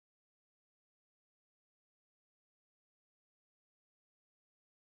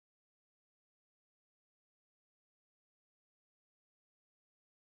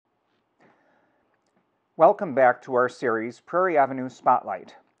Welcome back to our series, Prairie Avenue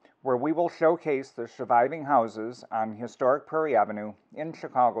Spotlight, where we will showcase the surviving houses on historic Prairie Avenue in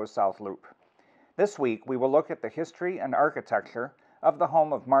Chicago's South Loop. This week, we will look at the history and architecture of the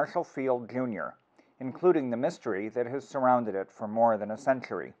home of Marshall Field, Jr., including the mystery that has surrounded it for more than a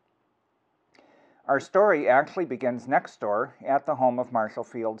century. Our story actually begins next door at the home of Marshall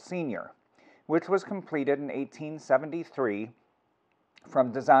Field, Sr., which was completed in 1873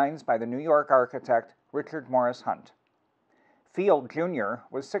 from designs by the New York architect Richard Morris Hunt. Field, Jr.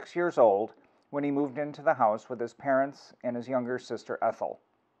 was 6 years old when he moved into the house with his parents and his younger sister Ethel.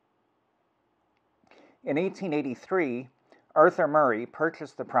 In 1883, Arthur Murray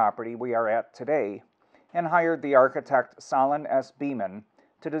purchased the property we are at today and hired the architect Solon S. Beeman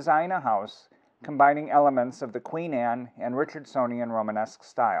to design a house combining elements of the Queen Anne and Richardsonian Romanesque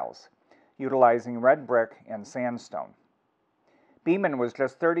styles, utilizing red brick and sandstone. Beeman was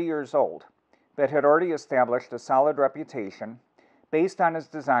just 30 years old, but had already established a solid reputation based on his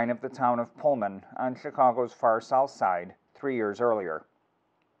design of the town of Pullman on Chicago's far south side 3 years earlier.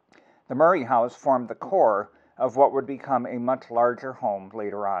 The Murray house formed the core of what would become a much larger home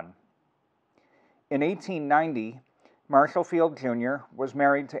later on. In 1890, Marshall Field Jr. was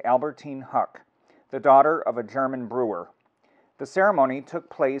married to Albertine Huck, the daughter of a German brewer. The ceremony took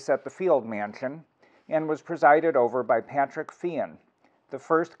place at the Field Mansion and was presided over by Patrick Fian, the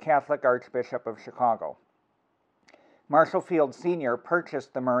first Catholic Archbishop of Chicago. Marshall Field Sr.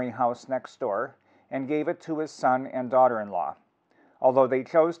 purchased the Murray house next door and gave it to his son and daughter-in-law, although they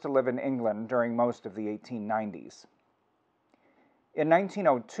chose to live in England during most of the 1890s. In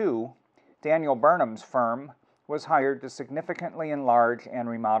 1902, Daniel Burnham's firm was hired to significantly enlarge and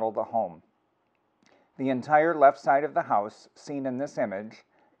remodel the home. The entire left side of the house, seen in this image,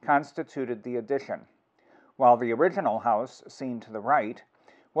 constituted the addition, while the original house, seen to the right,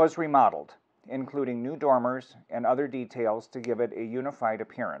 was remodeled, including new dormers and other details to give it a unified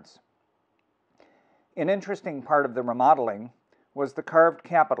appearance. An interesting part of the remodeling was the carved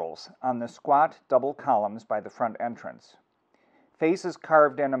capitals on the squat double columns by the front entrance. Faces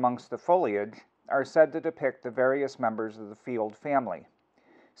carved in amongst the foliage are said to depict the various members of the Field family.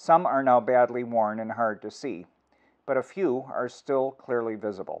 Some are now badly worn and hard to see, but a few are still clearly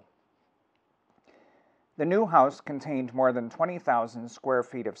visible. The new house contained more than 20,000 square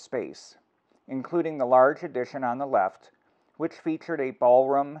feet of space, including the large addition on the left, which featured a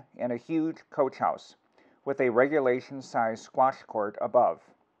ballroom and a huge coach house, with a regulation-sized squash court above.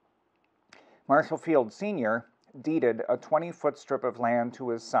 Marshall Field Sr. deeded a 20-foot strip of land to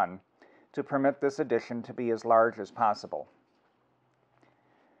his son to permit this addition to be as large as possible.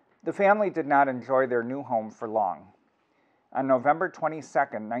 The family did not enjoy their new home for long. On November 22,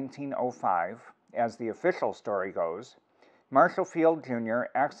 1905, as the official story goes, Marshall Field Jr.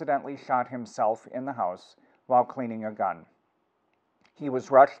 accidentally shot himself in the house while cleaning a gun. He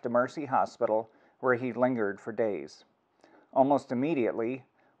was rushed to Mercy Hospital, where he lingered for days. Almost immediately,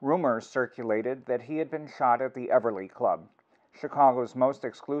 rumors circulated that he had been shot at the Everly Club, Chicago's most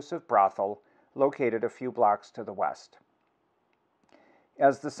exclusive brothel, located a few blocks to the west.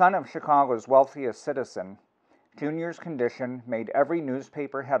 As the son of Chicago's wealthiest citizen, Jr.'s condition made every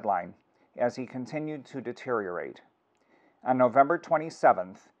newspaper headline as he continued to deteriorate. On November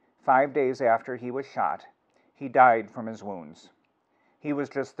 27th, 5 days after he was shot, he died from his wounds. He was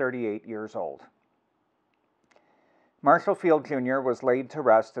just 38 years old. Marshall Field Jr. was laid to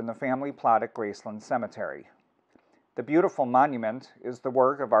rest in the family plot at Graceland Cemetery. The beautiful monument is the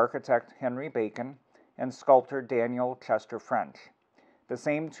work of architect Henry Bacon and sculptor Daniel Chester French, the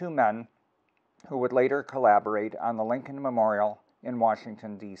same two men who would later collaborate on the Lincoln Memorial in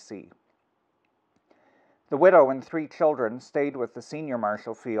Washington, D.C. The widow and 3 children stayed with the senior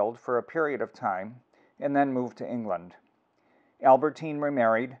Marshall Field for a period of time and then moved to England. Albertine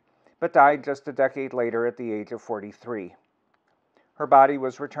remarried, but died just a decade later at the age of 43. Her body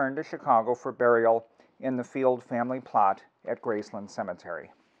was returned to Chicago for burial in the Field family plot at Graceland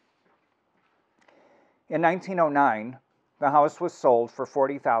Cemetery. In 1909, the house was sold for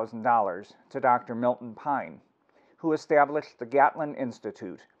 $40,000 to Dr. Milton Pine, who established the Gatlin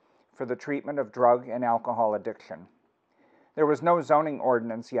Institute for the treatment of drug and alcohol addiction. There was no zoning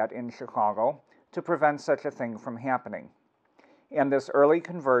ordinance yet in Chicago to prevent such a thing from happening, and this early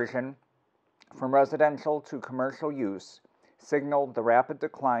conversion from residential to commercial use signaled the rapid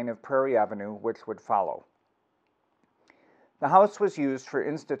decline of Prairie Avenue which would follow. The house was used for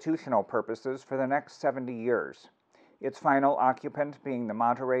institutional purposes for the next 70 years, its final occupant being the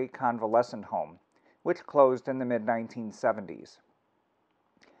Monterey Convalescent Home, which closed in the mid-1970s.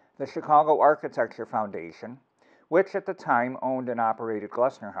 The Chicago Architecture Foundation, which at the time owned and operated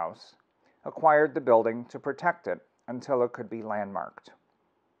Glessner House, acquired the building to protect it until it could be landmarked.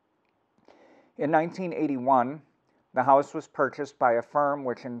 In 1981, the house was purchased by a firm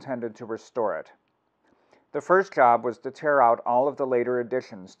which intended to restore it. The first job was to tear out all of the later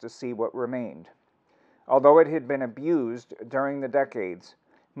additions to see what remained. Although it had been abused during the decades,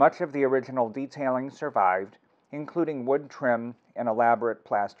 much of the original detailing survived, including wood trim and elaborate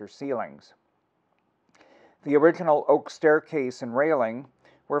plaster ceilings. The original oak staircase and railing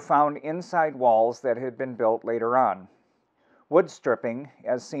were found inside walls that had been built later on. Wood stripping,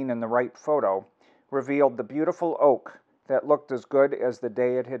 as seen in the right photo, revealed the beautiful oak that looked as good as the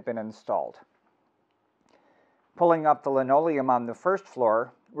day it had been installed. Pulling up the linoleum on the first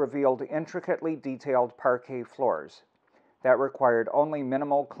floor revealed intricately detailed parquet floors that required only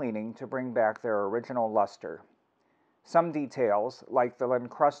minimal cleaning to bring back their original luster. Some details, like the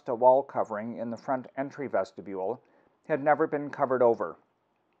Lincrusta wall covering in the front entry vestibule, had never been covered over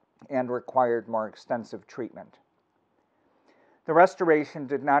and required more extensive treatment. The restoration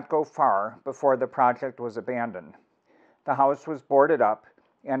did not go far before the project was abandoned. The house was boarded up,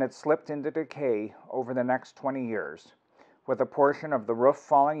 and it slipped into decay over the next 20 years, with a portion of the roof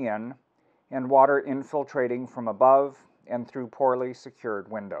falling in and water infiltrating from above and through poorly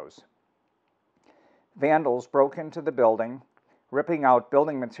secured windows. Vandals broke into the building, ripping out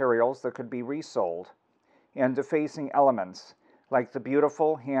building materials that could be resold, and defacing elements like the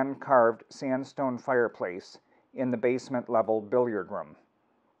beautiful hand-carved sandstone fireplace in the basement-level billiard room.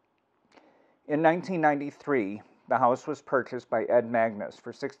 In 1993, the house was purchased by Ed Magnus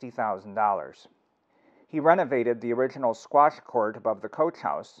for $60,000. He renovated the original squash court above the coach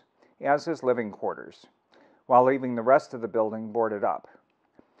house as his living quarters, while leaving the rest of the building boarded up.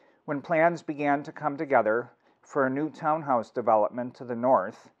 When plans began to come together for a new townhouse development to the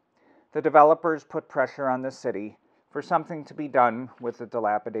north, the developers put pressure on the city for something to be done with the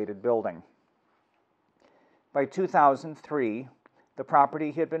dilapidated building. By 2003, the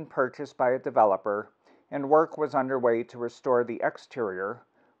property had been purchased by a developer, and work was underway to restore the exterior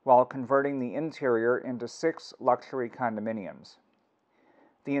while converting the interior into 6 luxury condominiums.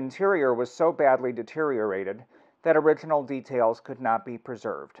 The interior was so badly deteriorated that original details could not be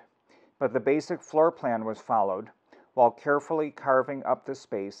preserved, but the basic floor plan was followed while carefully carving up the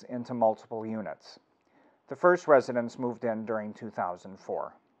space into multiple units. The first residents moved in during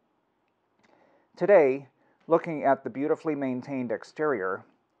 2004. Today, looking at the beautifully maintained exterior,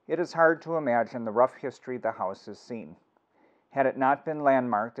 it is hard to imagine the rough history the house has seen. Had it not been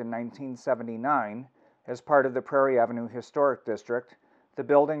landmarked in 1979 as part of the Prairie Avenue Historic District, the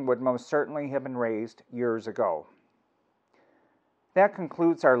building would most certainly have been razed years ago. That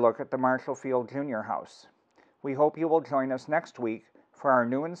concludes our look at the Marshall Field Jr. House. We hope you will join us next week for our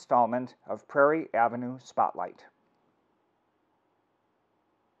new installment of Prairie Avenue Spotlight.